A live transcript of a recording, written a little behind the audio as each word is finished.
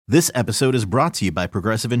This episode is brought to you by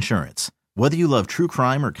Progressive Insurance. Whether you love true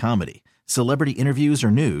crime or comedy, celebrity interviews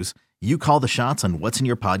or news, you call the shots on what's in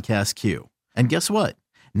your podcast queue. And guess what?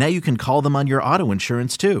 Now you can call them on your auto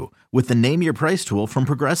insurance too with the Name Your Price tool from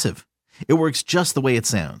Progressive. It works just the way it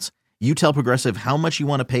sounds. You tell Progressive how much you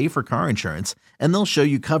want to pay for car insurance, and they'll show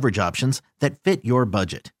you coverage options that fit your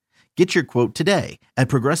budget. Get your quote today at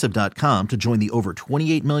Progressive.com to join the over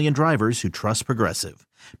 28 million drivers who trust Progressive.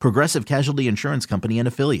 Progressive Casualty Insurance Company and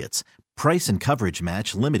Affiliates. Price and coverage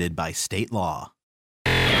match limited by state law.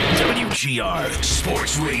 WGR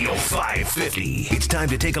Sports Radio 550. It's time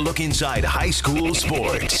to take a look inside high school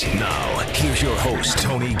sports. Now, here's your host,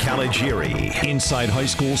 Tony Caligiuri. Inside High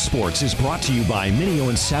School Sports is brought to you by Mineo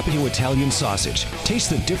and Sapio Italian Sausage.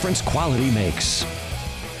 Taste the difference quality makes.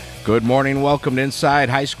 Good morning. Welcome to Inside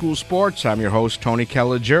High School Sports. I'm your host, Tony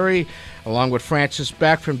Caligiuri, along with Francis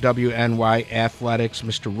Beck from WNY Athletics.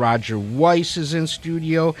 Mr. Roger Weiss is in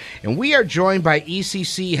studio, and we are joined by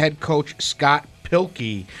ECC head coach Scott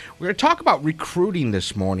Pilkey. We're going to talk about recruiting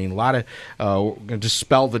this morning. We're going to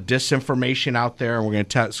dispel the disinformation out there, and we're going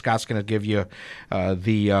to Scott's going to give you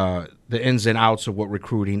the ins and outs of what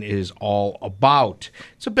recruiting is all about.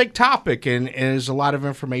 It's a big topic, and there's a lot of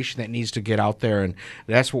information that needs to get out there, and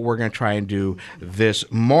that's what we're going to try and do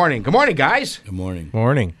this morning. Good morning, guys. Good morning.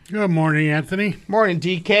 Morning. Good morning, Anthony. Morning,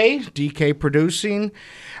 DK. DK producing.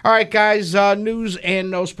 All right, guys, news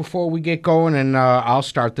and notes before we get going, and I'll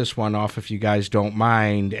start this one off if you guys don't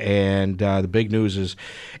mind. And the big news is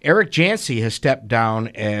Eric Jancy has stepped down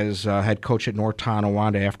as head coach at North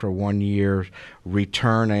Tonawanda after a 1-year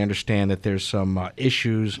return. I understand that there's some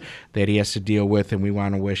issues that he has to deal with, and we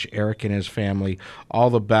want to wish Eric and his family all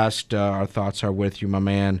the best. Our thoughts are with you, my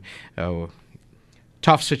man.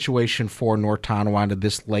 Tough situation for North Tonawanda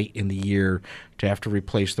this late in the year to have to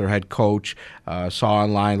replace their head coach. Saw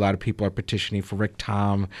online a lot of people are petitioning for Rick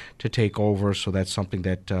Tom to take over, so that's something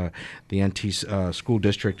that the NT school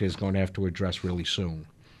district is going to have to address really soon.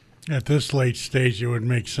 At this late stage, it would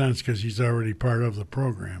make sense because he's already part of the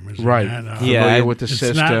program, isn't right. it? Familiar with the it's system.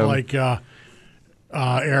 It's not like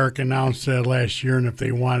Eric announced that last year, and if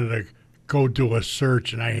they wanted to go do a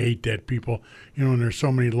search, and I hate that people, and there's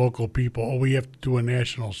so many local people, we have to do a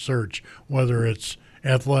national search, whether it's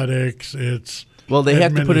athletics, it's Well, they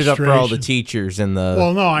have to put it up for all the teachers and the...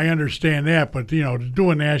 Well, no, I understand that, but, to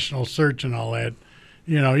do a national search and all that,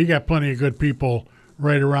 you got plenty of good people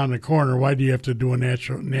right around the corner. Why do you have to do a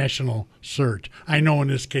national search? I know in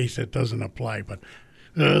this case that doesn't apply, but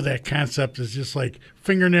that concept is just like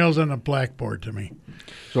fingernails on a blackboard to me.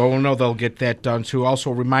 So we'll know they'll get that done, too. Also,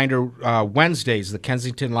 a reminder, Wednesdays, the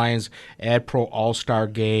Kensington Lions Ad Pro All-Star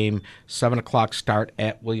Game, 7 o'clock start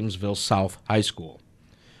at Williamsville South High School.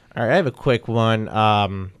 All right, I have a quick one.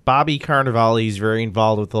 Bobby Carnevale is very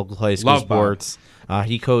involved with local high school sports.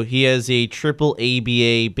 He has a triple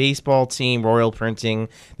ABA baseball team, Royal Printing.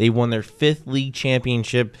 They won their 5th league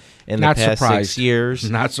championship in the past 6 years.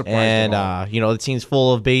 Not surprised. And the team's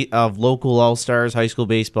full of local all-stars, high school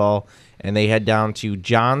baseball, and they head down to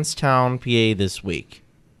Johnstown, PA this week.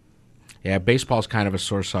 Yeah, baseball's kind of a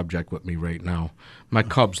sore subject with me right now. My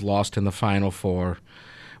Cubs lost in the Final Four.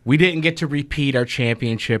 We didn't get to repeat our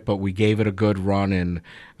championship, but we gave it a good run, and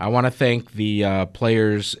I want to thank the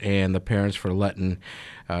players and the parents for letting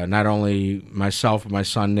not only myself but my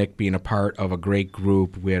son Nick being a part of a great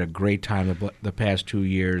group. We had a great time the past 2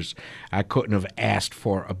 years. I couldn't have asked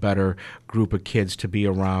for a better group of kids to be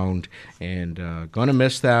around, and going to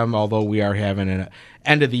miss them, although we are having an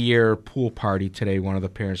end-of-the-year pool party today. One of the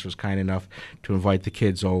parents was kind enough to invite the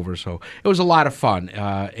kids over, so it was a lot of fun,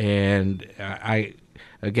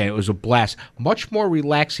 Again, it was a blast. Much more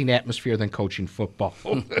relaxing atmosphere than coaching football.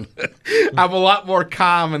 I'm a lot more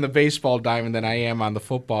calm in the baseball diamond than I am on the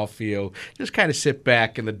football field. Just kind of sit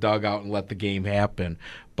back in the dugout and let the game happen.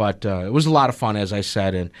 But it was a lot of fun, as I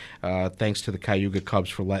said, and thanks to the Cayuga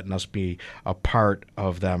Cubs for letting us be a part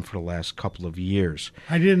of them for the last couple of years.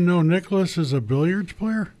 I didn't know Nicholas is a billiards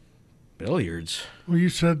player. Billiards? Well, you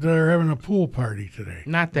said they're having a pool party today.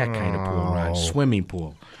 Not that kind of pool, Rod. Swimming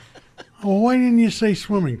pool. Well, why didn't you say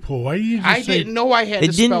swimming pool? Why did you just say... didn't know I had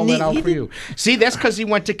to spell that out for you. See, that's because he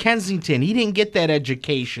went to Kensington. He didn't get that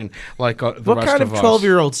education like the rest of us. What kind of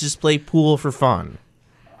 12-year-olds just play pool for fun?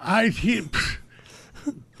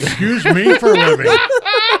 Excuse me for living.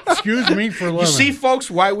 Excuse me for living. You see, folks,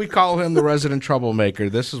 why we call him the resident troublemaker.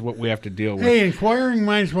 This is what we have to deal with. Hey, inquiring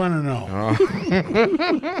minds want to know.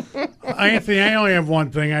 Anthony, I only have one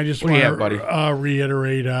thing. I just want to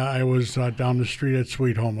reiterate. I was down the street at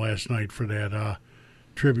Sweet Home last night for that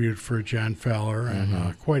tribute for John Fowler,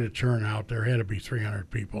 and quite a turnout. There had to be 300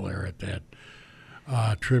 people there at that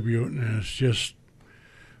tribute, and it's just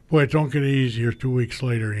Boy, it don't get easier 2 weeks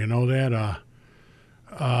later. You know that?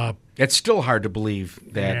 It's still hard to believe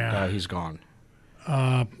that he's gone.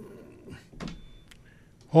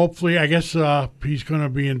 Hopefully, I guess he's going to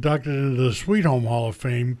be inducted into the Sweet Home Hall of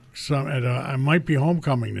Fame. It might be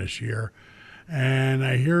homecoming this year. And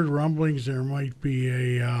I heard rumblings there might be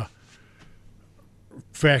a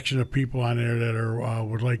faction of people on there that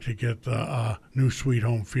would like to get the new Sweet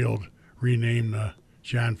Home Field renamed the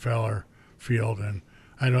John Feller Field. And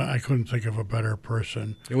I couldn't think of a better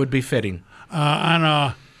person. It would be fitting. On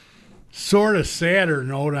a sort of sadder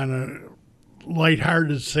note, on a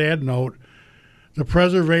lighthearted, sad note, the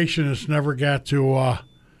preservationists never got to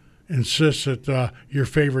insist that your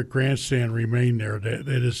favorite grandstand remain there. That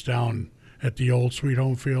is down at the old Sweet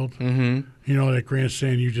Home Field. Mm-hmm. You know, that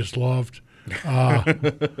grandstand you just loved.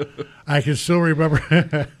 I can still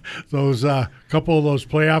remember those couple of those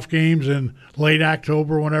playoff games in late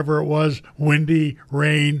October, whenever it was, windy,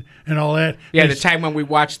 rain, and all that. Yeah, the time when we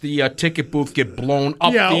watched the ticket booth get blown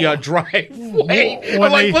up the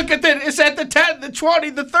driveway. Look at that. It's at the 10, the 20,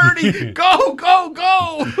 the 30. Go, go,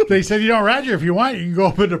 go. They said, Roger, if you want, you can go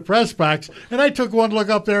up in the press box. And I took one look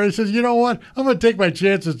up there and says, you know what? I'm going to take my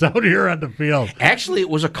chances down here on the field. Actually, it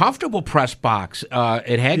was a comfortable press box.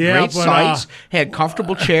 It had great sights, had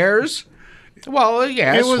comfortable chairs. Well,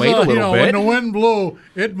 yeah, it swayed a little bit. When the wind blew,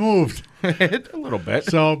 it moved. A little bit.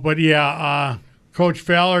 So, but yeah, Coach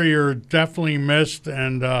Feller, you're definitely missed,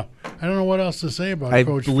 and I don't know what else to say about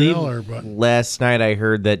Coach Feller. But last night I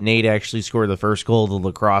heard that Nate actually scored the first goal of the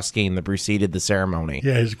lacrosse game that preceded the ceremony.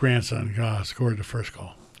 Yeah, his grandson scored the first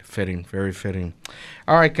goal. Fitting, very fitting.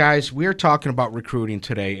 All right, guys, we're talking about recruiting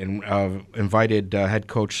today and invited head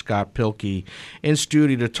coach Scott Pilkey in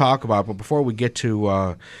studio to talk about. But before we get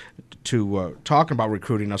to talking about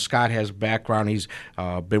recruiting, now Scott has a background. He's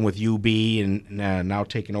been with UB and now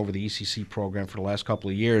taking over the ECC program for the last couple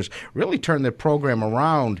of years. Really turned the program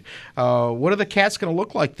around. What are the Cats going to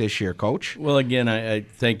look like this year, Coach? Well, again, I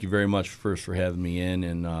thank you very much first for having me in,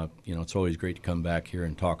 and it's always great to come back here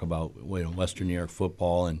and talk about Western New York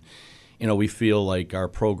football. And we feel like our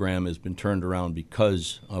program has been turned around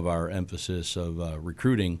because of our emphasis of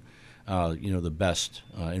recruiting. The best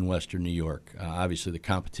in Western New York. Obviously, the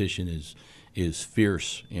competition is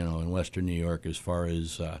fierce, in Western New York as far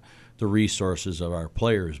as the resources of our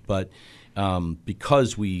players. But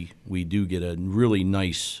because we do get a really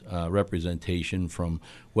nice representation from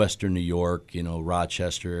Western New York,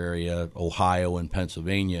 Rochester area, Ohio, and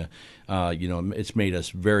Pennsylvania, it's made us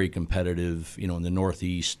very competitive, in the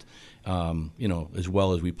Northeast. As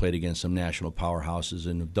well as we played against some national powerhouses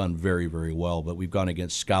and have done very, very well. But we've gone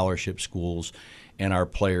against scholarship schools, and our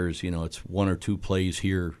players, it's one or two plays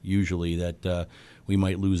here usually that we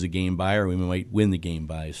might lose the game by or we might win the game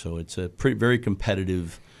by. So it's a very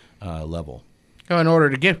competitive level. In order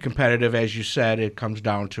to get competitive, as you said, it comes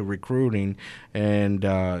down to recruiting. And,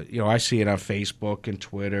 I see it on Facebook and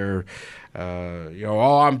Twitter.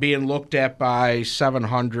 I'm being looked at by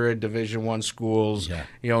 700 Division I schools.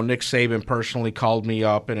 Yeah. Nick Saban personally called me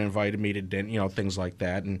up and invited me to dinner, things like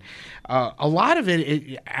that. And a lot of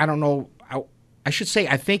it, I don't know. I should say,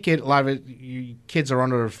 I think a lot of kids are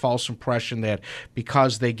under a false impression that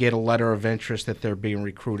because they get a letter of interest that they're being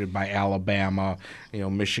recruited by Alabama,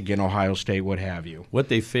 Michigan, Ohio State, what have you. What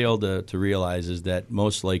they fail to realize is that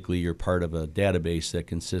most likely you're part of a database that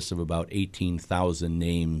consists of about 18,000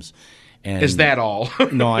 names. And is that all?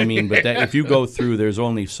 No, I mean, but if you go through, there's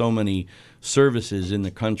only so many services in the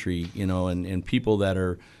country, and people that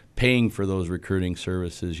are paying for those recruiting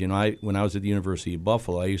services. When I was at the University of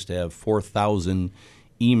Buffalo, I used to have 4,000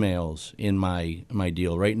 emails in my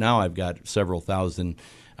deal. Right now, I've got several thousand,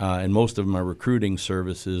 and most of them are recruiting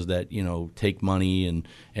services that take money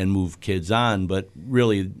and move kids on. But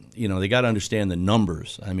really, they got to understand the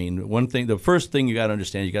numbers. I mean, the first thing you got to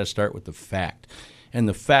understand, you got to start with the fact, and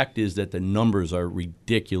the fact is that the numbers are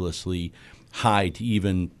ridiculously high to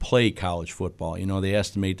even play college football. They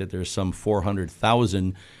estimate that there's some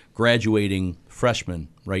 400,000 graduating freshmen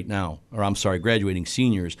right now, or graduating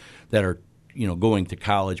seniors that are, going to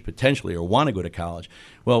college potentially or want to go to college.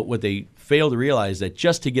 Well, what they fail to realize is that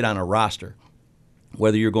just to get on a roster,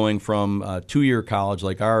 whether you're going from a 2-year college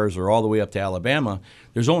like ours or all the way up to Alabama,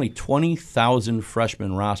 there's only 20,000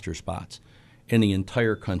 freshman roster spots in the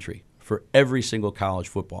entire country for every single college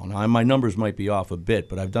football. Now, my numbers might be off a bit,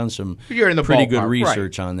 but I've done some pretty good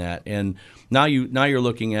research on that. And now you're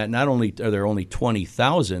looking at not only are there only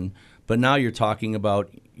 20,000, but now you're talking about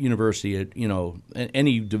university at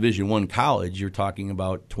any Division I college. You're talking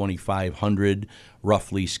about 2,500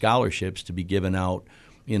 roughly scholarships to be given out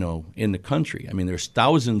in the country. I mean, there's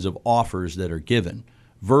thousands of offers that are given,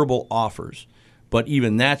 verbal offers. But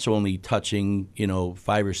even that's only touching,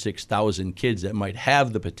 5,000 or 6,000 kids that might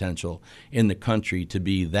have the potential in the country to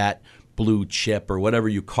be that blue chip or whatever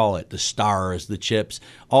you call it, the stars, the chips.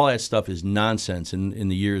 All that stuff is nonsense in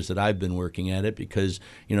the years that I've been working at it, because,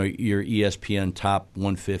 your ESPN top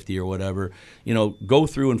 150 or whatever, go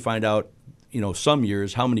through and find out, some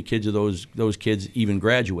years how many kids of those kids even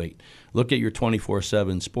graduate. Look at your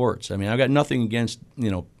 24/7 sports. I mean, I've got nothing against,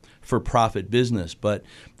 for-profit business, but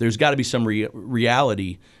there's got to be some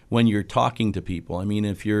reality when you're talking to people. I mean,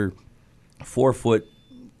 if you're 4'2"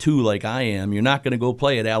 like I am, you're not going to go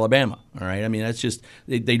play at Alabama, all right? I mean, that's just,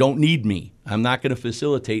 they don't need me. I'm not going to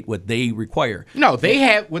facilitate what they require. No,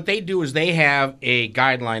 what they do is they have a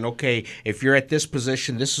guideline. Okay, if you're at this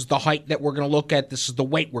position, this is the height that we're going to look at. This is the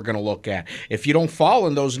weight we're going to look at. If you don't fall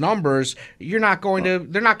in those numbers, they're not going to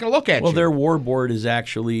look at you. Well, their war board is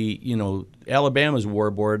actually, Alabama's war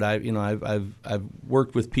board. I've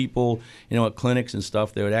worked with people, at clinics and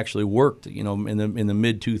stuff that had actually worked, in the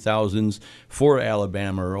mid 2000s for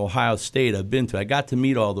Alabama or Ohio State. I've been to. I got to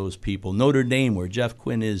meet all those people. Notre Dame, where Jeff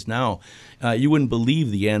Quinn is now. You wouldn't believe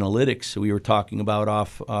the analytics we were talking about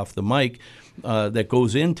off the mic that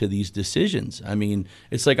goes into these decisions. I mean,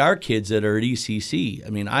 it's like our kids that are at ECC. I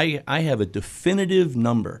mean, I have a definitive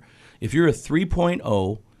number. If you're a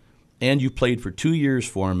 3.0 and you played for 2 years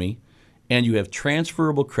for me and you have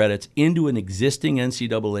transferable credits into an existing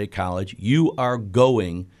NCAA college, you are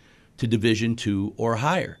going to Division II or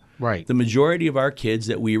higher. Right. The majority of our kids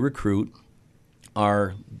that we recruit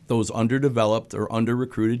are those underdeveloped or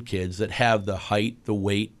under-recruited kids that have the height, the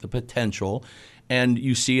weight, the potential, and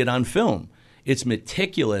you see it on film. It's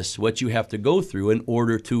meticulous what you have to go through in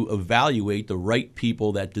order to evaluate the right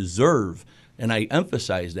people that deserve, and I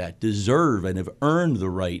emphasize that, deserve and have earned the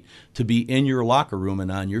right to be in your locker room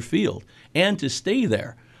and on your field, and to stay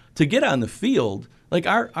there. To get on the field, like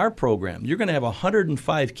our program, you're going to have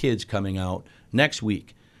 105 kids coming out next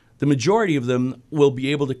week. The majority of them will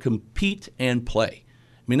be able to compete and play.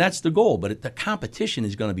 I mean, that's the goal, but the competition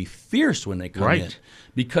is going to be fierce when they come in,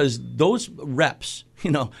 because those reps,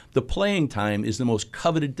 the playing time is the most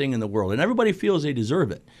coveted thing in the world, and everybody feels they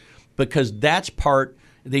deserve it because that's part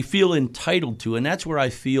they feel entitled to, and that's where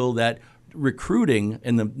I feel that recruiting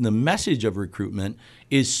and the message of recruitment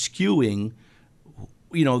is skewing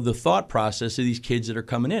the thought process of these kids that are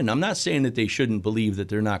coming in. I'm not saying that they shouldn't believe that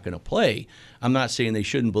they're not going to play. I'm not saying they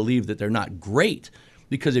shouldn't believe that they're not great,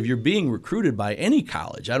 because if you're being recruited by any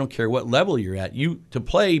college, I don't care what level you're at, to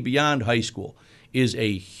play beyond high school is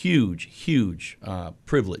a huge, huge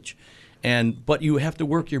privilege. But you have to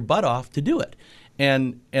work your butt off to do it.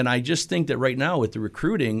 And I just think that right now with the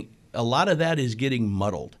recruiting, a lot of that is getting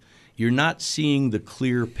muddled. You're not seeing the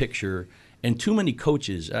clear picture. And too many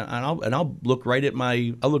coaches, and I'll look right at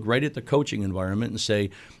the coaching environment and say,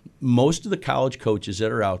 most of the college coaches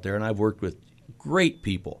that are out there, and I've worked with great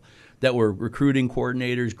people that were recruiting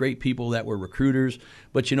coordinators, great people that were recruiters,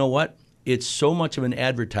 but you know what? It's so much of an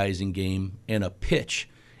advertising game and a pitch.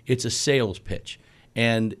 It's a sales pitch,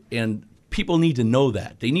 and people need to know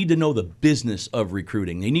that. They need to know the business of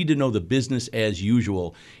recruiting. They need to know the business as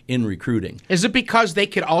usual in recruiting. Is it because they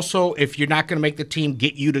could also, if you're not going to make the team,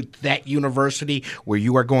 get you to that university where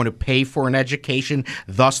you are going to pay for an education,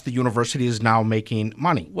 thus the university is now making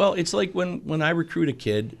money? Well, it's like when I recruit a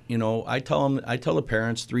kid, I tell the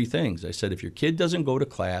parents three things. I said, if your kid doesn't go to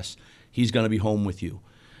class, he's going to be home with you.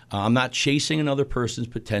 I'm not chasing another person's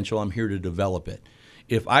potential. I'm here to develop it.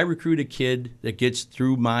 If I recruit a kid that gets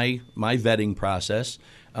through my vetting process,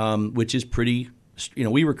 which is pretty,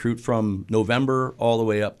 we recruit from November all the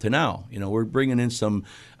way up to now. We're bringing in some,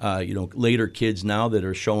 later kids now that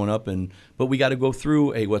are showing up, but we got to go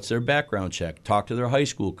through what's their background check, talk to their high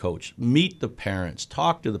school coach, meet the parents,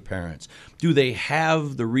 talk to the parents. Do they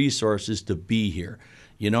have the resources to be here?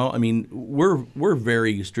 We're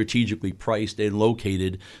very strategically priced and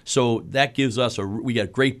located, so that gives us we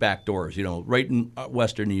got great back doors, right in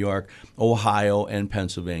Western New York, Ohio, and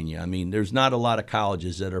Pennsylvania. I mean, there's not a lot of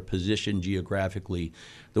colleges that are positioned geographically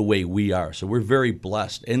the way we are, so we're very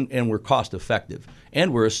blessed, and we're cost effective,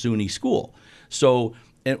 and we're a SUNY school. So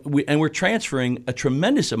And we're transferring a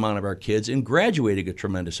tremendous amount of our kids and graduating a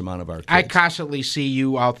tremendous amount of our kids. I constantly see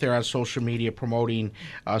you out there on social media promoting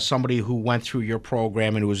somebody who went through your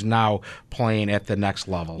program and who is now playing at the next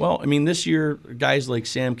level. Well, I mean, this year, guys like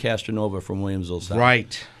Sam Castronova from Williamsville South.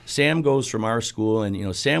 Right. Sam goes from our school,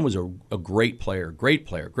 and, Sam was a great player, great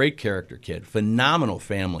character kid, phenomenal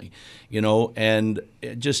family, and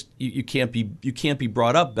just you can't be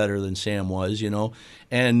brought up better than Sam was,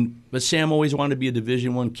 but Sam always wanted to be a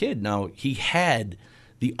Division I kid. Now, he had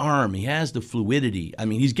the arm, he has the fluidity. I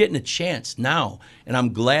mean, he's getting a chance now, and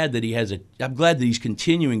I'm glad that I'm glad that he's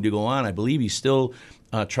continuing to go on. I believe he's still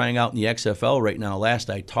trying out in the XFL right now. Last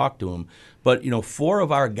I talked to him, but 4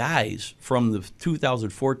 of our guys from the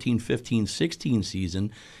 2014, 15, 16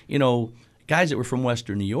 season, guys that were from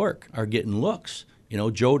Western New York are getting looks.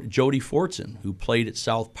 Jody Fortson, who played at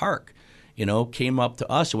South Park, came up to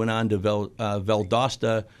us, went on to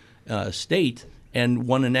Valdosta State and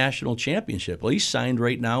won a national championship. Well, he's signed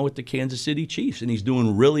right now with the Kansas City Chiefs, and he's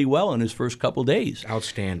doing really well in his first couple days.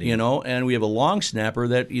 Outstanding. And we have a long snapper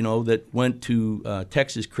that that went to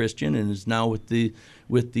Texas Christian and is now with the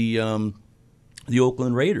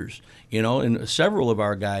Oakland Raiders. And several of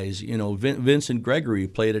our guys, Vincent Gregory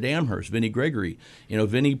played at Amherst. Vinny Gregory,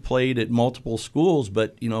 Vinny played at multiple schools,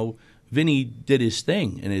 but Vinny did his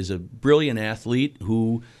thing and is a brilliant athlete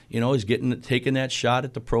who, is taking that shot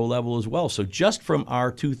at the pro level as well. So just from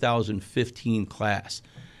our 2015 class,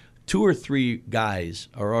 2 or 3 guys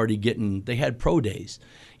are already they had pro days.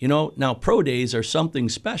 Now pro days are something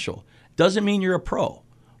special. Doesn't mean you're a pro,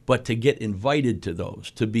 but to get invited to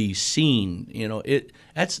those, to be seen,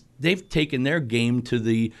 they've taken their game to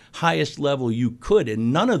the highest level you could,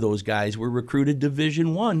 and none of those guys were recruited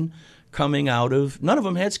Division I. None of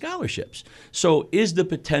them had scholarships. So is the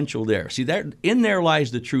potential there? See, in there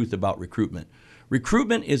lies the truth about recruitment.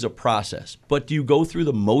 Recruitment is a process, but do you go through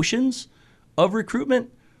the motions of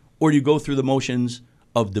recruitment or do you go through the motions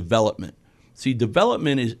of development? See,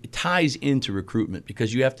 development ties into recruitment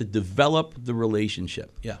because you have to develop the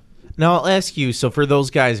relationship. Yeah. Now, I'll ask you, so for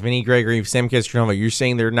those guys, Vinny Gregory, Sam Castronova, you're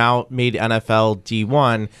saying they're now made NFL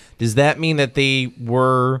D1. Does that mean that they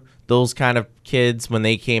were those kind of kids when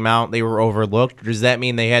they came out, they were overlooked? Or does that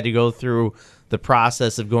mean they had to go through the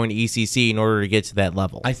process of going to ECC in order to get to that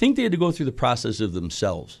level? I think they had to go through the process of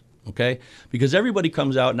themselves, okay? Because everybody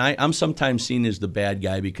comes out, and I'm sometimes seen as the bad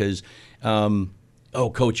guy because,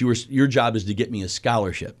 Coach, your job is to get me a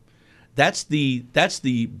scholarship. That's the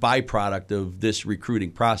byproduct of this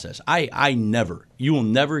recruiting process. You will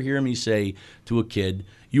never hear me say to a kid,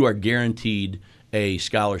 you are guaranteed a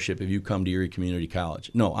scholarship if you come to Erie Community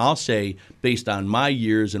College. No, I'll say based on my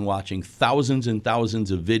years and watching thousands and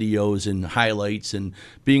thousands of videos and highlights and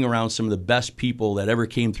being around some of the best people that ever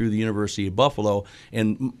came through the University of Buffalo,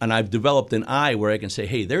 and I've developed an eye where I can say,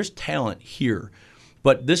 hey, there's talent here,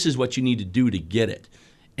 but this is what you need to do to get it.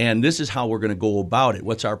 And this is how we're going to go about it.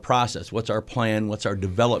 What's our process? What's our plan? What's our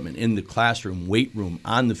development in the classroom, weight room,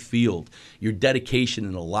 on the field, your dedication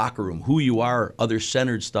in the locker room, who you are, other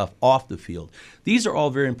centered stuff off the field. These are all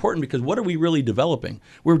very important because what are we really developing?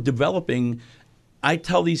 We're developing, I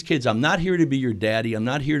tell these kids, I'm not here to be your daddy. I'm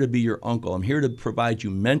not here to be your uncle. I'm here to provide you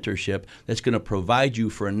mentorship that's going to provide you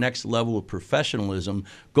for a next level of professionalism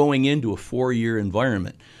going into a 4-year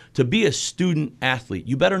environment. To be a student athlete,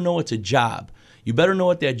 you better know it's a job. You better know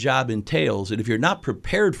what that job entails, and if you're not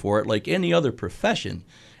prepared for it, like any other profession,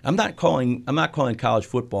 I'm not calling college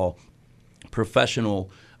football professional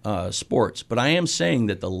sports, but I am saying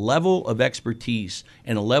that the level of expertise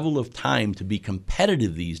and a level of time to be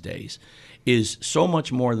competitive these days is so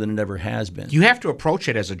much more than it ever has been. You have to approach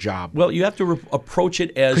it as a job. Well, you have to approach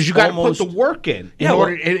it as because you got to put the work in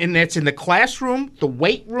order, and that's in the classroom, the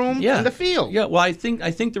weight room, and the field. Yeah. Well, I think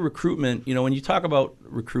the recruitment. When you talk about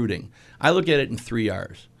recruiting, I look at it in 3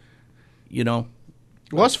 R's. Well,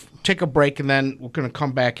 let's take a break, and then we're going to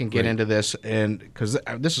come back and get into this, and because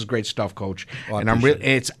this is great stuff, Coach. And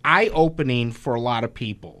it's eye-opening for a lot of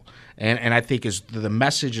people. And I think the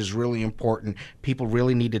message is really important. People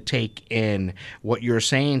really need to take in what you're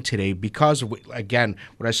saying today because, again,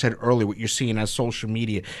 what I said earlier, what you're seeing on social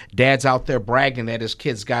media. Dad's out there bragging that his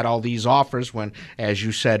kids got all these offers when, as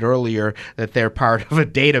you said earlier, that they're part of a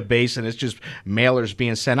database and it's just mailers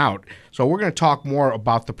being sent out. So we're going to talk more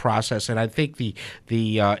about the process, and I think the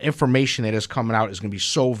information that is coming out is going to be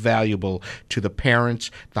so valuable to the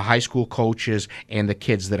parents, the high school coaches, and the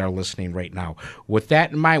kids that are listening right now. With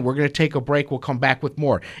that in mind, we're going to take a break. We'll come back with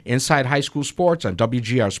more Inside High School Sports on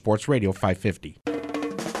WGR Sports Radio 550.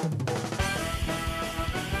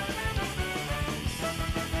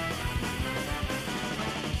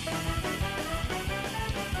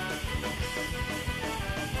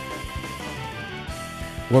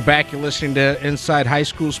 We're back. You're listening to Inside High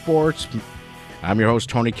School Sports. I'm your host,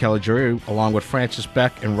 Tony Caligiuri, along with Francis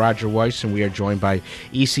Beck and Roger Weiss, and we are joined by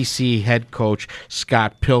ECC head coach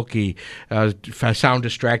Scott Pilke. If I sound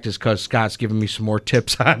distracted, it's because Scott's giving me some more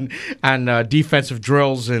tips on defensive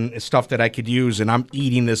drills and stuff that I could use, and I'm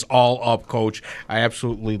eating this all up, Coach. I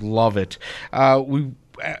absolutely love it.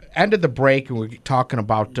 ended the break and we're talking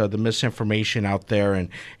about the misinformation out there,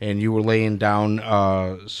 and you were laying down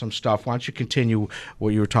some stuff. Why don't you continue what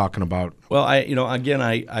you were talking about? Well,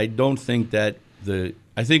 I don't think that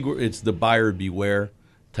I think it's the buyer beware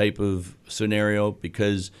type of scenario,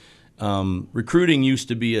 because recruiting used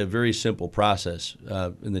to be a very simple process.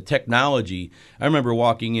 In the technology, I remember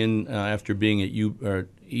walking in after being at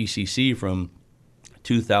ECC from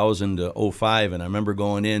 2000 to 2005, and I remember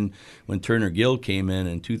going in when Turner Gill came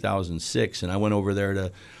in 2006, and I went over there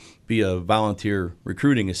to be a volunteer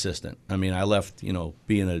recruiting assistant. I mean, I left,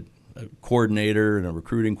 being a coordinator and a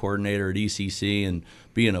recruiting coordinator at ECC and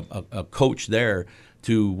being a coach there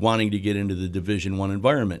to wanting to get into the Division I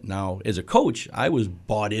environment. Now, as a coach, I was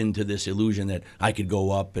bought into this illusion that I could go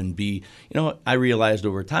up and be, I realized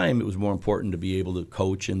over time it was more important to be able to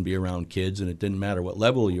coach and be around kids, and it didn't matter what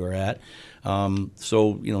level you were at.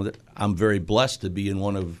 So I'm very blessed to be in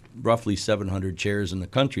one of roughly 700 chairs in the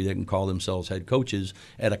country that can call themselves head coaches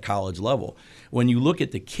at a college level. When you look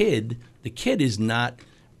at the kid is not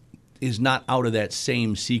out of that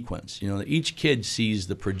same sequence. Each kid sees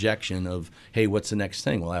the projection of, hey, what's the next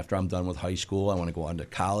thing? Well, after I'm done with high school, I want to go on to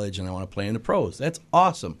college and I want to play in the pros. That's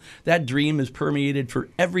awesome. That dream is permeated for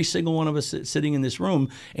every single one of us sitting in this room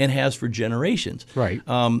and has for generations. Right.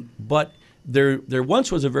 But there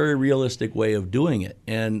once was a very realistic way of doing it,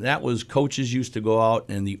 and that was coaches used to go out,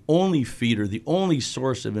 and the only feeder, the only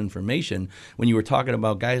source of information, when you were talking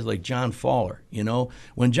about guys like John Fowler,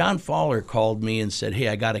 when John Fowler called me and said, hey,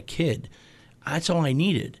 I got a kid, that's all I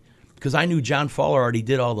needed, because I knew John Fowler already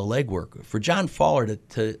did all the legwork. For John Fowler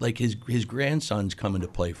to like his grandson's coming to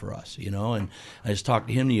play for us, and I just talked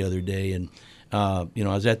to him the other day, and I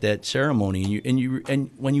was at that ceremony, and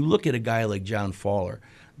when you look at a guy like John Fowler,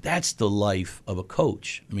 that's the life of a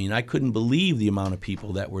coach. I mean, I couldn't believe the amount of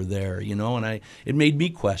people that were there, and it made me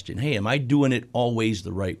question, hey, am I doing it always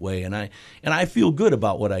the right way? And I feel good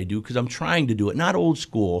about what I do because I'm trying to do it, not old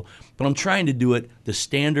school, but I'm trying to do it. The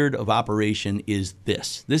standard of operation is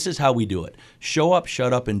this. This is how we do it. Show up,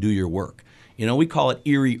 shut up, and do your work. We call it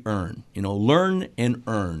Erie Earn, learn and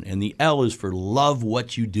earn. And the L is for love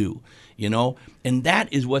what you do, and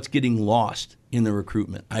that is what's getting lost in the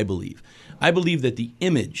recruitment, I believe. I believe that the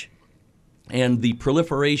image and the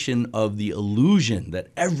proliferation of the illusion that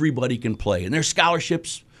everybody can play, and there's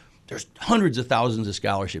scholarships, there's hundreds of thousands of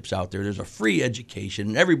scholarships out there, there's a free education,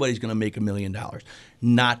 and everybody's going to make $1 million.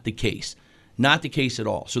 Not the case. Not the case at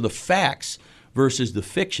all. So the facts versus the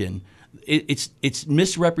fiction, it's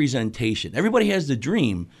misrepresentation. Everybody has the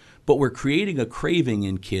dream, but we're creating a craving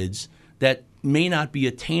in kids that may not be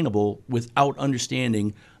attainable without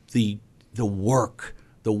understanding the work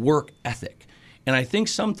ethic. And I think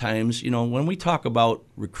sometimes, when we talk about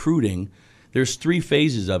recruiting, there's 3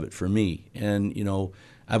 phases of it for me. And,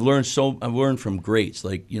 I've learned from greats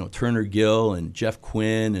like, Turner Gill and Jeff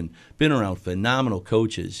Quinn, and been around phenomenal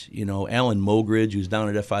coaches, Alan Mogridge, who's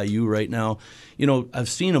down at FIU right now. I've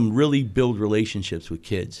seen them really build relationships with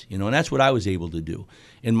kids, and that's what I was able to do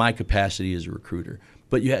in my capacity as a recruiter.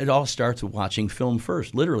 But it all starts with watching film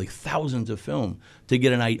first, literally thousands of film, to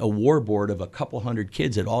get a war board of a couple hundred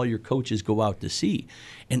kids that all your coaches go out to see.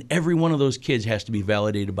 And every one of those kids has to be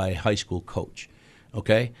validated by a high school coach.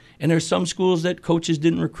 Okay? And there's some schools that coaches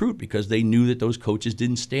didn't recruit because they knew that those coaches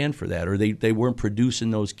didn't stand for that, or they weren't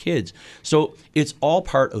producing those kids. So it's all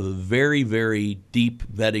part of a very, very deep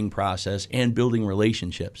vetting process and building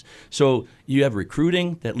relationships. So you have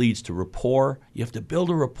recruiting that leads to rapport. You have to build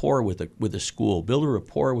a rapport with a school, build a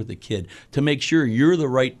rapport with a kid to make sure you're the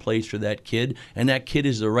right place for that kid and that kid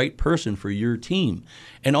is the right person for your team.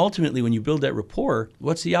 And ultimately, when you build that rapport,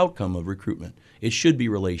 what's the outcome of recruitment? It should be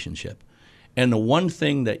relationship. And the one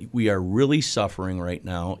thing that we are really suffering right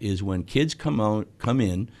now is when kids come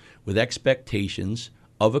in with expectations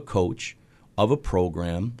of a coach, of a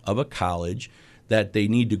program, of a college that they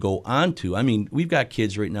need to go on to. I mean, we've got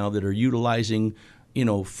kids right now that are utilizing,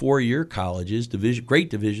 4-year colleges, great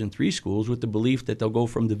Division III schools, with the belief that they'll go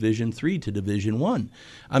from Division III to Division I.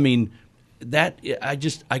 I mean, that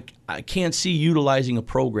I can't see utilizing a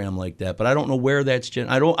program like that, but I don't know where that's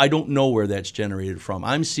I don't know where that's generated from.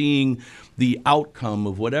 I'm seeing the outcome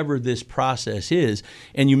of whatever this process is.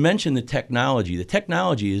 And you mentioned the technology. The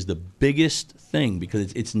technology is the biggest thing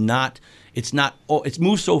because it's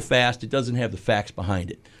moved so fast it doesn't have the facts behind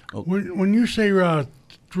it. When you say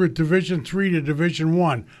Division III to Division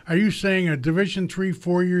I, are you saying a Division III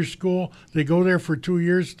 4-year school, they go there for 2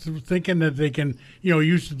 years thinking that they can,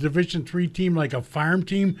 use the Division III team like a farm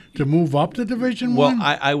team to move up to Division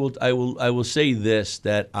I? Well, I will say this,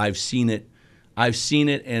 that I've seen it,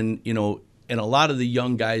 and And a lot of the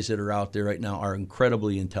young guys that are out there right now are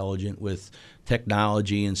incredibly intelligent with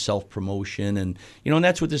technology and self-promotion. And, and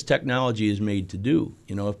that's what this technology is made to do.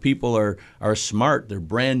 If people are smart, they're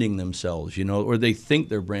branding themselves, or they think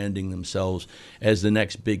they're branding themselves as the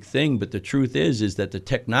next big thing. But the truth is that the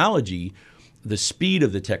technology, the speed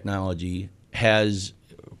of the technology has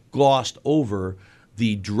glossed over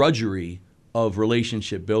the drudgery of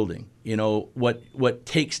relationship building. What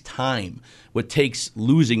takes time, what takes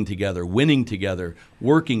losing together, winning together,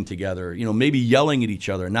 working together, maybe yelling at each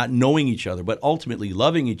other, not knowing each other, but ultimately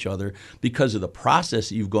loving each other because of the process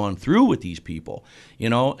that you've gone through with these people.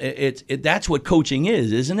 That's what coaching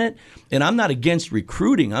is, isn't it? And I'm not against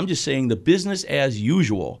recruiting. I'm just saying the business as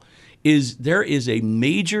usual is there is a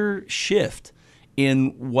major shift in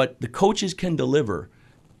what the coaches can deliver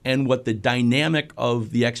and what the dynamic of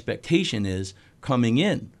the expectation is coming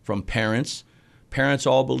in from parents. Parents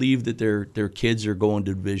all believe that their kids are going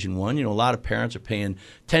to Division I. A lot of parents are paying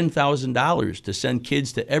 $10,000 to send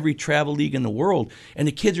kids to every travel league in the world, and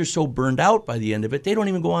the kids are so burned out by the end of it, they don't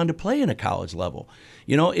even go on to play in a college level.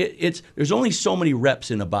 There's only so many reps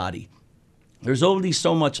in a body. There's only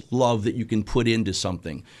so much love that you can put into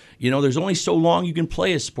something. There's only so long you can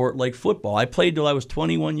play a sport like football. I played till I was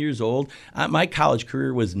 21 years old. My college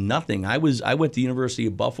career was nothing. I went to the University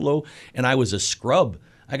of Buffalo, and I was a scrub.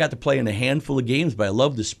 I got to play in a handful of games, but I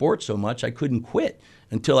loved the sport so much I couldn't quit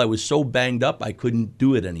until I was so banged up I couldn't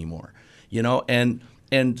do it anymore. And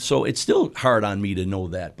so it's still hard on me to know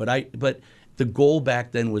that. But the goal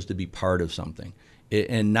back then was to be part of something.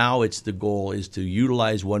 And now the goal is to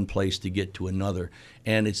utilize one place to get to another.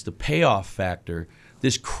 And it's the payoff factor,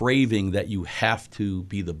 this craving that you have to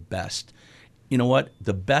be the best. You know what?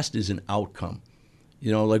 The best is an outcome.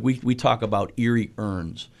 Like we talk about Erie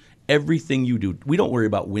Earns. Everything you do, we don't worry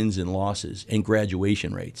about wins and losses and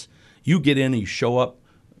graduation rates. You get in and you show up,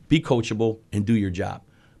 be coachable, and do your job.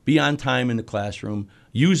 Be on time in the classroom.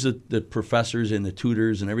 Use the professors and the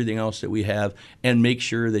tutors and everything else that we have, and make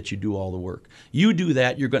sure that you do all the work. You do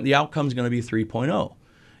that, the outcome's going to be 3.0.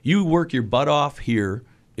 You work your butt off here,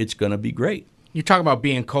 it's going to be great. You talk about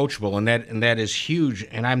being coachable, and that is huge.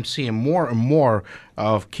 And I'm seeing more and more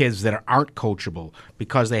of kids that aren't coachable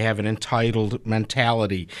because they have an entitled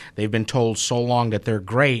mentality. They've been told so long that they're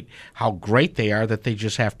great, how great they are, that they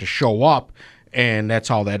just have to show up. And that's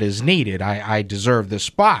all that is needed. I deserve this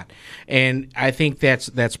spot. And I think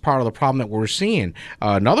that's part of the problem that we're seeing.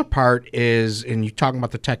 Another part is, and you're talking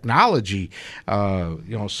about the technology,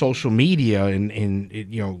 social media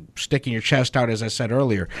and sticking your chest out, as I said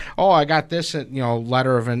earlier. Oh, I got this,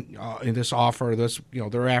 letter of in this offer, this,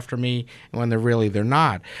 they're after me, when they're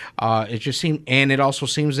not. It just seems, and it also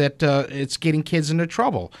seems that it's getting kids into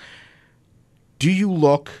trouble. Do you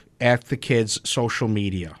look at the kids' social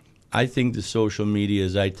media? I think the social media,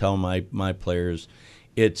 as I tell my players,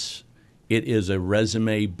 it is a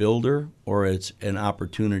resume builder or it's an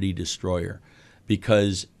opportunity destroyer.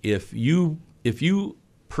 Because if you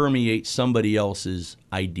permeate somebody else's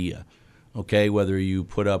idea, okay, whether you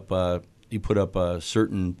put up a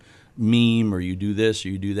certain meme or you do this or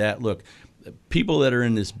you do that, look, people that are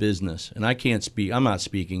in this business, and I can't speak, I'm not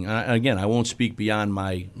speaking, again, I won't speak beyond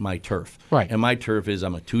my turf. Right. And my turf is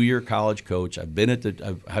I'm a 2-year college coach. I've been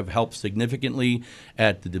I've helped significantly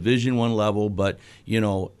at the Division I level, but,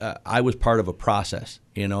 I was part of a process,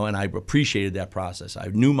 and I appreciated that process. I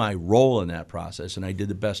knew my role in that process, and I did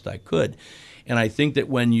the best I could. And I think that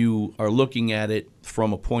when you are looking at it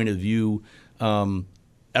from a point of view, I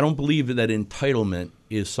don't believe that entitlement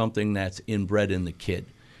is something that's inbred in the kid.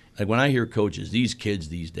 Like when I hear coaches, these kids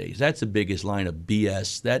these days, that's the biggest line of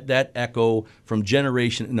BS. That echo from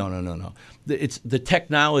generation. No. It's the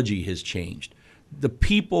technology has changed. The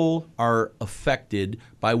people are affected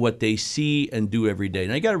by what they see and do every day.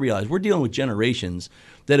 And you got to realize we're dealing with generations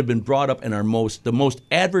that have been brought up in the most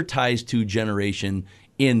advertised to generation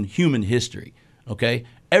in human history. Okay,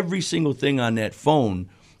 every single thing on that phone.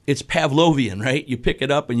 It's Pavlovian, right? You pick it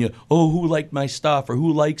up and who liked my stuff or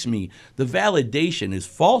who likes me? The validation is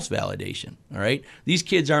false validation, all right? These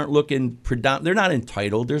kids aren't they're not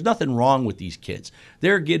entitled. There's nothing wrong with these kids.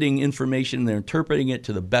 They're getting information, they're interpreting it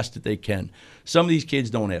to the best that they can. Some of these kids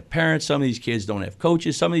don't have parents, some of these kids don't have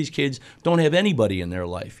coaches, some of these kids don't have anybody in their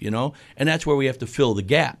life, and that's where we have to fill the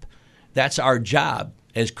gap. That's our job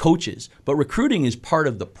as coaches. But recruiting is part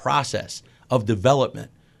of the process of development.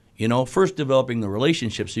 First developing the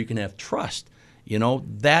relationship so you can have trust.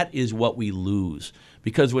 That is what we lose.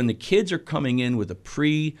 Because when the kids are coming in with a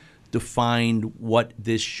predefined what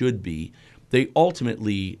this should be, they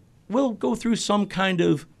ultimately will go through some kind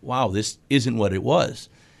of, wow, this isn't what it was.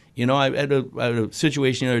 You know, I had a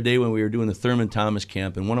situation the other day when we were doing the Thurman Thomas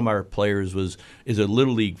camp, and one of our players is a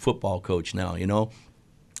Little League football coach now, you know.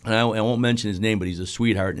 And I won't mention his name, but he's a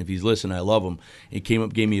sweetheart, and if he's listening, I love him. He came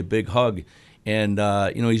up, gave me a big hug, and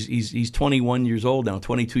you know, he's 21 years old now,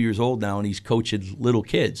 22 years old now, and he's coaching little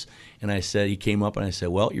kids. And he came up and I said,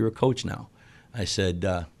 well, you're a coach now. I said,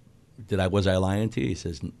 was I lying to you? He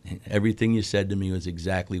says, everything you said to me was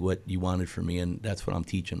exactly what you wanted from me, and that's what I'm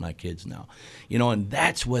teaching my kids now. You know, and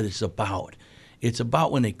that's what it's about. It's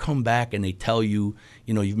about when they come back and they tell you,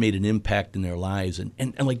 you know, you've made an impact in their lives. And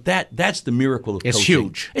like that's the miracle of coaching. It's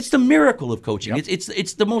huge. It's the miracle of coaching. Yep.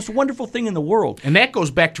 It's the most wonderful thing in the world. And that goes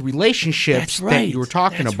back to relationships that you were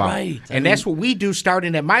talking about. Right. And that's what we do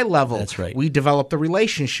starting at my level. That's right. We develop the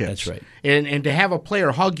relationships. That's right. And to have a player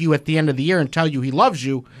hug you at the end of the year and tell you he loves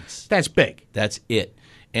you, that's big. That's it.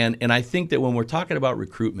 And I think that when we're talking about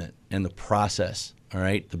recruitment and the process, all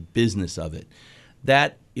right, the business of it,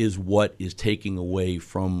 that is what is taking away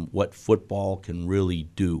from what football can really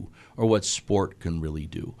do or what sport can really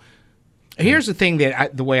do. Here's the thing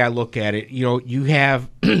the way I look at it, you know, you have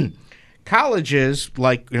colleges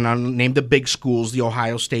like, you know, name the big schools, the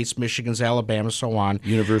Ohio States, Michigans, Alabama, so on.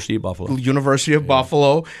 University of Buffalo. University of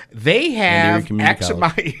Buffalo. They have X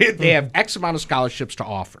College. amount of scholarships to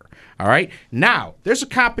offer. All right. Now, there's a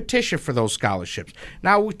competition for those scholarships.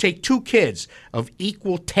 Now we take two kids of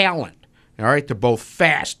equal talent. All right, they're both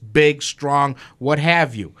fast, big, strong, what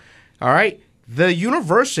have you. All right, the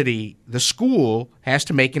university, the school, has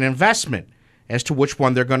to make an investment as to which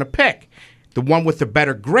one they're going to pick. The one with the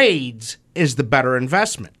better grades is the better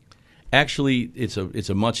investment. Actually, it's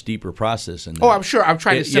a much deeper process. Oh, I'm sure. I'm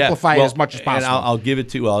trying to simplify it as much as possible. And I'll give it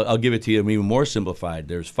to you even more simplified.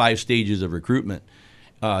 There's 5 stages of recruitment.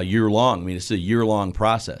 Year long. I mean, it's a year-long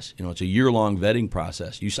process. You know, it's a year-long vetting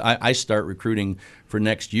process. I start recruiting for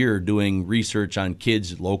next year, doing research on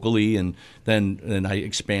kids locally, and then I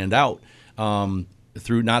expand out not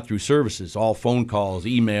through services, all phone calls,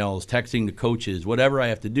 emails, texting to coaches, whatever I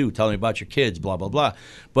have to do. Tell me about your kids, blah blah blah.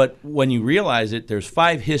 But when you realize it, there's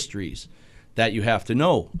 5 histories that you have to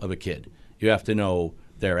know of a kid. You have to know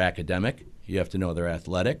their academic. You have to know their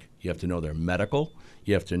athletic. You have to know their medical.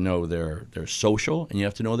 You have to know their social, and you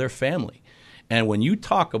have to know their family. And when you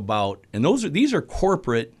talk about, and these are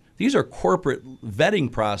corporate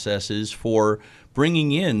vetting processes for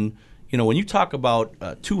bringing in, you know, when you talk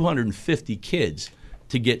about 250 kids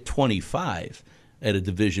to get 25 at a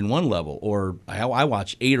Division I level, or I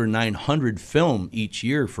watch 800 or 900 film each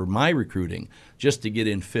year for my recruiting just to get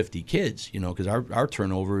in 50 kids, you know, because our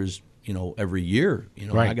turnover is, you know, every year, you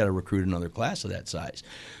know, right. I got to recruit another class of that size.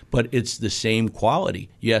 But it's the same quality.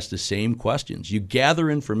 You ask the same questions. You gather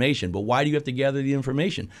information. But why do you have to gather the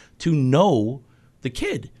information? To know the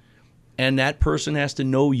kid. And that person has to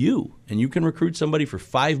know you. And you can recruit somebody for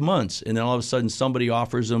 5 months, and then all of a sudden somebody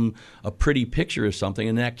offers them a pretty picture of something,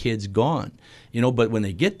 and that kid's gone. You know, but when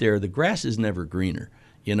they get there, the grass is never greener.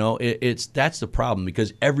 You know, that's the problem,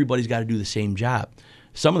 because everybody's got to do the same job.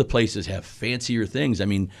 Some of the places have fancier things. I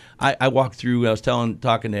mean, I walked through, I was talking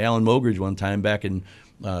to Alan Mogridge one time back in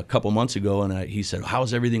a couple months ago, and he said,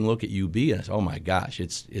 how's everything look at UB? And I said, oh my gosh,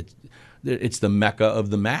 it's the mecca of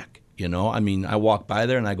the MAC. You know, I mean, I walk by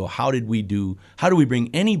there and I go, how do we bring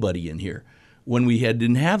anybody in here when we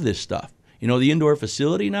didn't have this stuff? You know, the indoor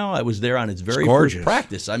facility now, I was there on its very first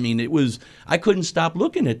practice. I mean, I couldn't stop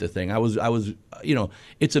looking at the thing. I was, you know,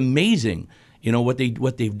 it's amazing, you know, what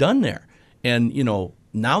they've done there. And, you know,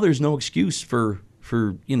 now there's no excuse for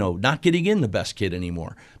you know, not getting in the best kid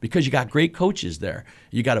anymore, because you got great coaches there.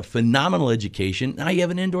 You got a phenomenal education. Now you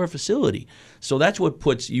have an indoor facility. So that's what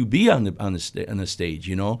puts UB on the stage,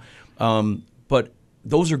 you know. But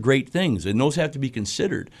those are great things, and those have to be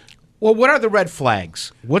considered. Well, what are the red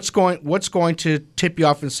flags? What's going to tip you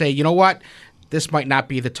off and say, you know what, this might not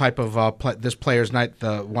be the type of this player's not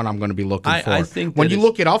the one I'm going to be looking for? I think when you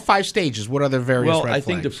look at all 5 stages, what are the various red flags? Well, I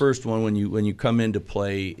think the first one when you come into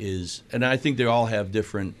play is, and I think they all have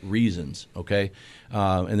different reasons, okay,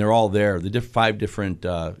 and they're all there. The 5 different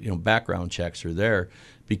background checks are there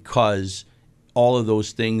because all of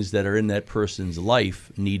those things that are in that person's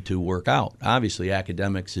life need to work out. Obviously,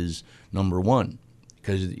 academics is number 1.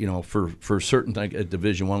 Because, you know, for certain, like at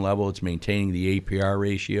Division I level, it's maintaining the APR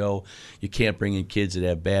ratio. You can't bring in kids that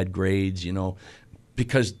have bad grades, you know,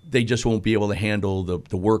 because they just won't be able to handle the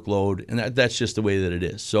workload, and that's just the way that it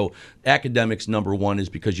is. So academics, number 1, is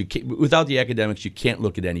because without the academics, you can't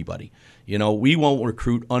look at anybody. You know, we won't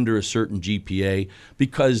recruit under a certain GPA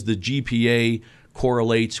because the GPA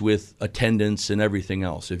correlates with attendance and everything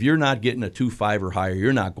else. If you're not getting a 2.5 or higher,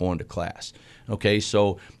 you're not going to class. Okay,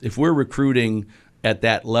 so if we're recruiting at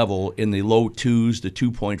that level in the low 2s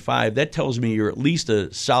to 2.5, that tells me you're at least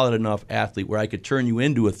a solid enough athlete where I could turn you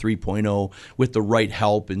into a 3.0 with the right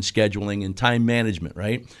help and scheduling and time management,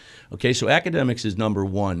 right? Okay, so academics is number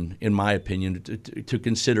one, in my opinion, to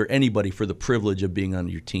consider anybody for the privilege of being on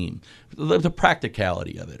your team, the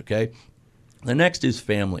practicality of it, okay? The next is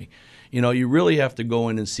family. You really have to go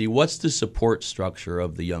in and see what's the support structure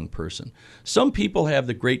of the young person. Some people have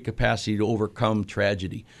the great capacity to overcome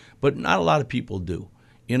tragedy, but not a lot of people do.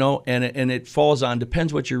 And it falls on,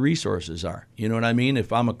 depends what your resources are. You know what I mean?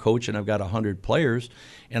 If I'm a coach and I've got 100 players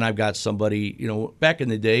and I've got somebody, back in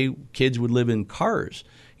the day, kids would live in cars.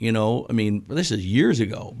 This is years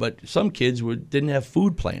ago, but some kids didn't have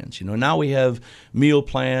food plans. Now we have meal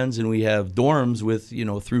plans and we have dorms with,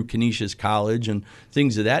 through Canisius College and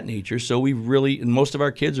things of that nature. So and most of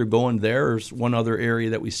our kids are going there or one other area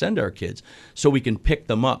that we send our kids so we can pick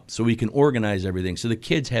them up, so we can organize everything, so the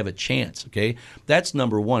kids have a chance, okay? That's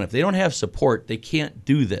number one. If they don't have support, they can't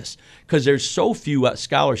do this because there's so few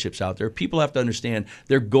scholarships out there. People have to understand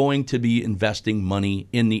they're going to be investing money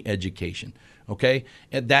in the education. Okay,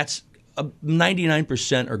 and that's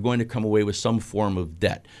 99% are going to come away with some form of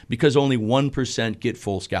debt because only 1% get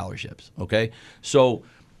full scholarships. Okay, so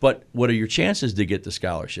but what are your chances to get the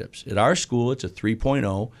scholarships? At our school, it's a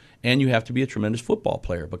 3.0, and you have to be a tremendous football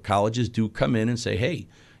player. But colleges do come in and say, hey,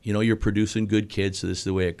 you're producing good kids, so this is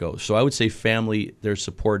the way it goes. So I would say family, their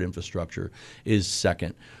support infrastructure is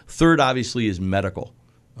second. Third, obviously, is medical.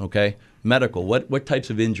 Okay. Medical, what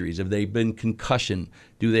types of injuries? Have they been concussion?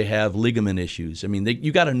 Do they have ligament issues?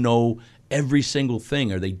 You got to know every single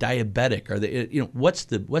thing. Are they diabetic? Are they, what's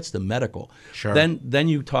the medical? Sure. Then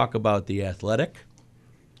you talk about the athletic.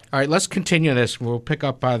 All right, let's continue this. We'll pick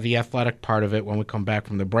up the athletic part of it when we come back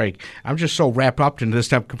from the break. I'm just so wrapped up into this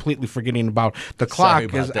that I'm completely forgetting about the clock. Sorry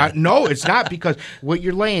about that. No, it's not, because what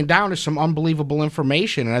you're laying down is some unbelievable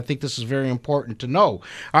information, and I think this is very important to know.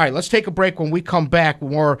 All right, let's take a break. When we come back,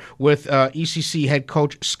 more with ECC head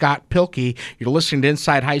coach Scott Pilkey. You're listening to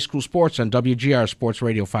Inside High School Sports on WGR Sports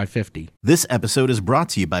Radio 550. This episode is brought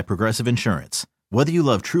to you by Progressive Insurance. Whether you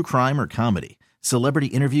love true crime or comedy, celebrity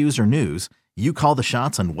interviews or news, you call the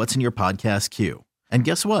shots on what's in your podcast queue. And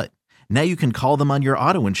guess what? Now you can call them on your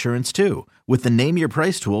auto insurance too with the Name Your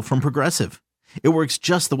Price tool from Progressive. It works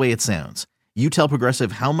just the way it sounds. You tell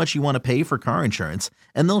Progressive how much you want to pay for car insurance,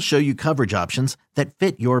 and they'll show you coverage options that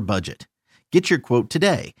fit your budget. Get your quote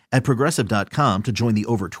today at Progressive.com to join the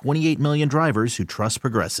over 28 million drivers who trust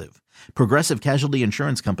Progressive. Progressive Casualty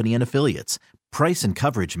Insurance Company and Affiliates. Price and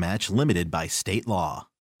coverage match limited by state law.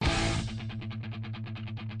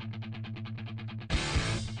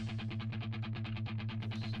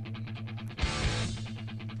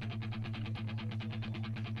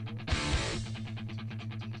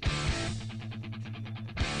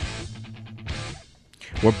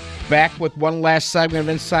 We're back with one last segment of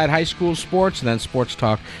Inside High School Sports, and then Sports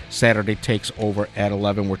Talk Saturday takes over at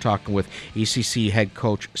 11. We're talking with ECC head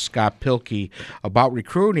coach Scott Pilkey about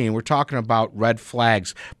recruiting. We're talking about red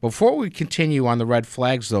flags. Before we continue on the red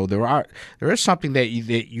flags, though, there is something that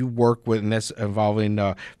you work with, and that's involving,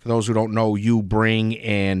 for those who don't know, You Bring,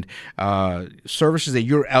 and services that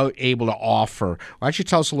you're able to offer. Why don't you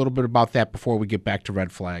tell us a little bit about that before we get back to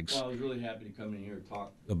red flags? Well, I was really happy to come in here and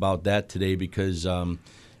talk about that today because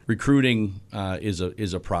recruiting is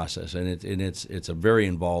a process, and it's a very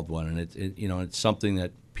involved one, and it's something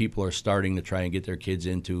that people are starting to try and get their kids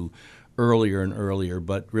into earlier and earlier.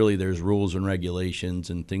 But really, there's rules and regulations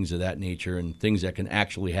and things of that nature, and things that can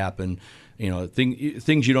actually happen.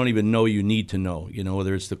 Things you don't even know you need to know.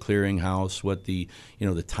 Whether it's the clearinghouse, what the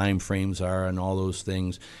time frames are, and all those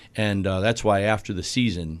things. And that's why after the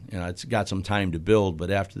season, it's got some time to build.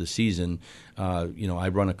 But after the season, I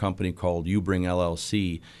run a company called You Bring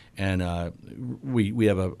LLC, and we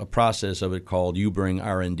have a process of it called You Bring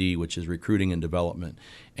R&D, which is recruiting and development.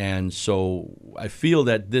 And so I feel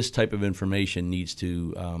that this type of information needs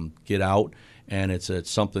to get out, and it's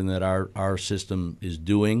something that our system is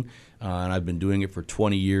doing. And I've been doing it for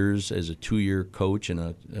 20 years as a 2-year coach and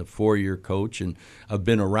a 4-year coach, and I've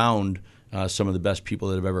been around some of the best people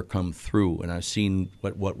that have ever come through, and I've seen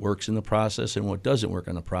what works in the process and what doesn't work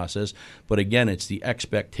in the process. But again, it's the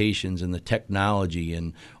expectations and the technology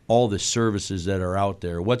and all the services that are out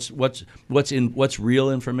there. What's real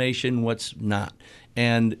information, what's not,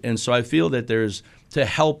 and so I feel that there's, to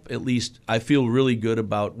help, at least I feel really good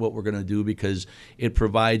about what we're going to do, because it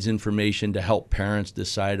provides information to help parents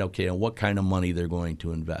decide, okay, on what kind of money they're going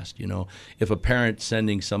to invest. If a parent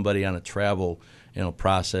sending somebody on a travel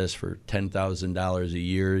process for $10,000 a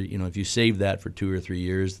year. If you save that for 2 or 3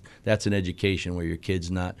 years, that's an education where your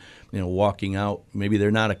kid's not, walking out. Maybe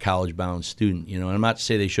they're not a college-bound student. And I'm not to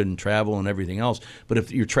say they shouldn't travel and everything else, but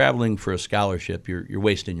if you're traveling for a scholarship, you're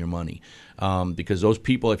wasting your money. Because those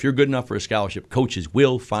people, if you're good enough for a scholarship, coaches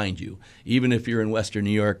will find you, even if you're in Western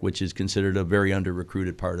New York, which is considered a very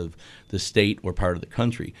under-recruited part of the state or part of the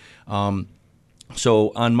country.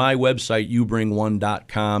 So on my website,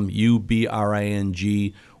 ubring1.com,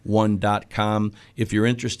 ubring1.com. If you're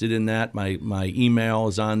interested in that, my email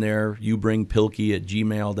is on there,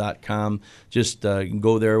 ubringpilkey@gmail.com. Just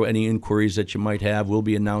go there. Any inquiries that you might have, we'll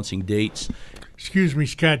be announcing dates. Excuse me,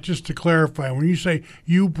 Scott, just to clarify, when you say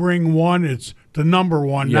you bring one, it's the number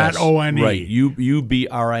one, yes, not O-N-E. Right,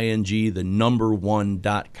 ubring, the number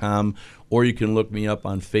one.com, or you can look me up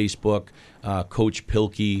on Facebook, Coach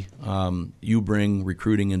Pilkey, Ubring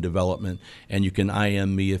Recruiting and Development, and you can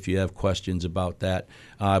IM me if you have questions about that.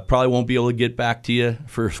 Probably won't be able to get back to you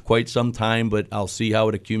for quite some time, but I'll see how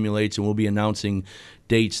it accumulates, and we'll be announcing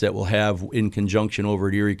dates that we'll have in conjunction over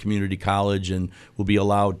at Erie Community College, and we'll be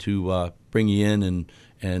allowed to bring you in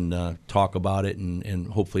and talk about it and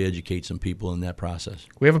hopefully educate some people in that process.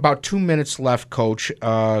 We have about 2 minutes left, Coach.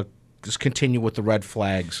 Just continue with the red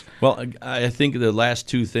flags. Well, I think the last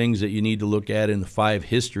two things that you need to look at in the 5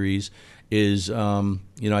 histories is,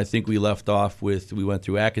 I think we left off with, we went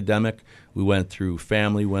through academic, we went through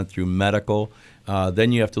family, went through medical.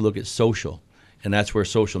 Then you have to look at social, and that's where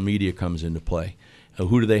social media comes into play.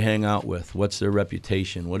 Who do they hang out with? What's their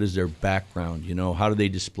reputation? What is their background? How do they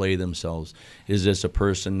display themselves? Is this a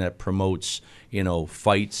person that promotes,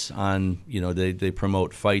 fights on, they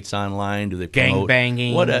promote fights online? Do they promote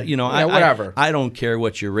gangbanging? Whatever. I don't care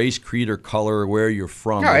what your race, creed, or color, or where you're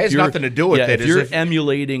from. No, it has nothing to do with it. If you're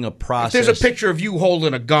emulating a process, if there's a picture of you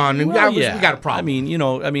holding a gun, we got a problem.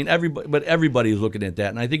 Everybody's looking at that,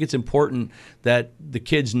 and I think it's important that the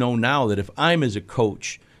kids know now that if I'm as a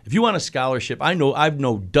coach. If you want a scholarship, I've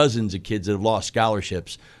known dozens of kids that have lost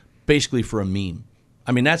scholarships basically for a meme.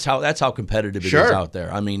 That's how competitive it is out there.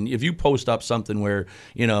 If you post up something where,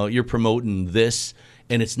 you're promoting this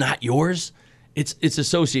and it's not yours, it's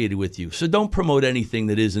associated with you. So don't promote anything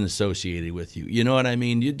that isn't associated with you. You know what I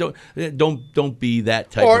mean? You don't be that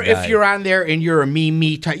type of guy. Or if you're on there and you're a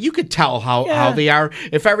me type, you could tell how they are.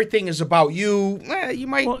 If everything is about you, you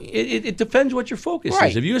might. Well, it depends what your focus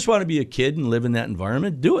is. If you just want to be a kid and live in that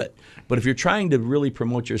environment, do it. But if you're trying to really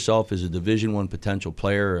promote yourself as a Division I potential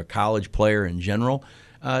player or a college player in general,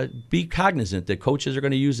 be cognizant that coaches are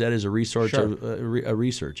going to use that as a resource, a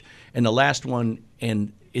research. And the last one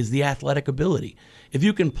is the athletic ability. If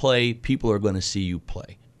you can play, people are going to see you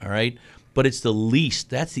play, all right? But it's the least.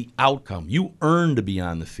 That's the outcome. You earn to be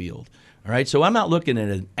on the field, all right? So I'm not looking at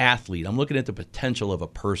an athlete. I'm looking at the potential of a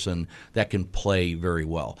person that can play very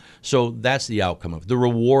well. So that's the outcome of it. The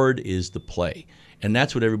reward is the play, and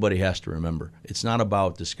that's what everybody has to remember. It's not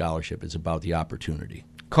about the scholarship. It's about the opportunity.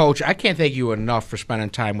 Coach, I can't thank you enough for spending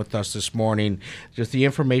time with us this morning. Just the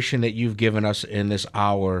information that you've given us in this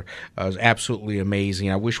hour is absolutely amazing.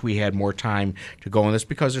 I wish we had more time to go on this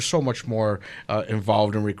because there's so much more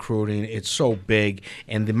involved in recruiting. It's so big,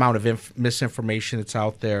 and the amount of misinformation that's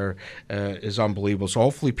out there is unbelievable. So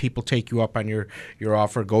hopefully people take you up on your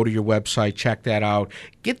offer. Go to your website, check that out.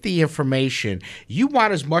 Get the information. You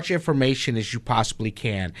want as much information as you possibly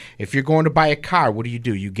can. If you're going to buy a car, what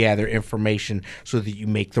do? You gather information so that you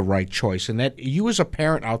make the right choice, and that you as a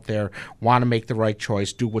parent out there want to make the right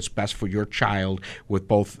choice, do what's best for your child with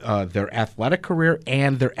both their athletic career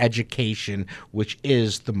and their education, which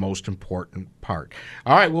is the most important part.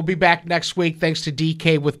 All right, we'll be back next week. Thanks to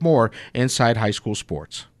DK with more Inside High School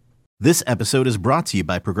Sports. This episode is brought to you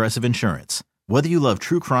by Progressive Insurance. Whether you love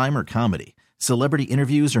true crime or comedy, celebrity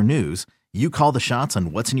interviews or news, you call the shots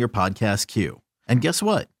on what's in your podcast queue. And guess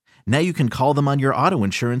what? Now you can call them on your auto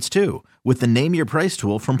insurance, too, with the Name Your Price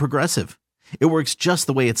tool from Progressive. It works just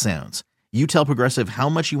the way it sounds. You tell Progressive how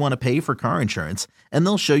much you want to pay for car insurance, and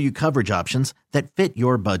they'll show you coverage options that fit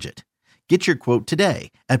your budget. Get your quote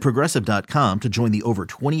today at Progressive.com to join the over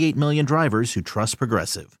 28 million drivers who trust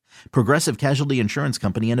Progressive. Progressive Casualty Insurance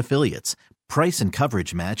Company and Affiliates. Price and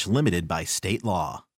coverage match limited by state law.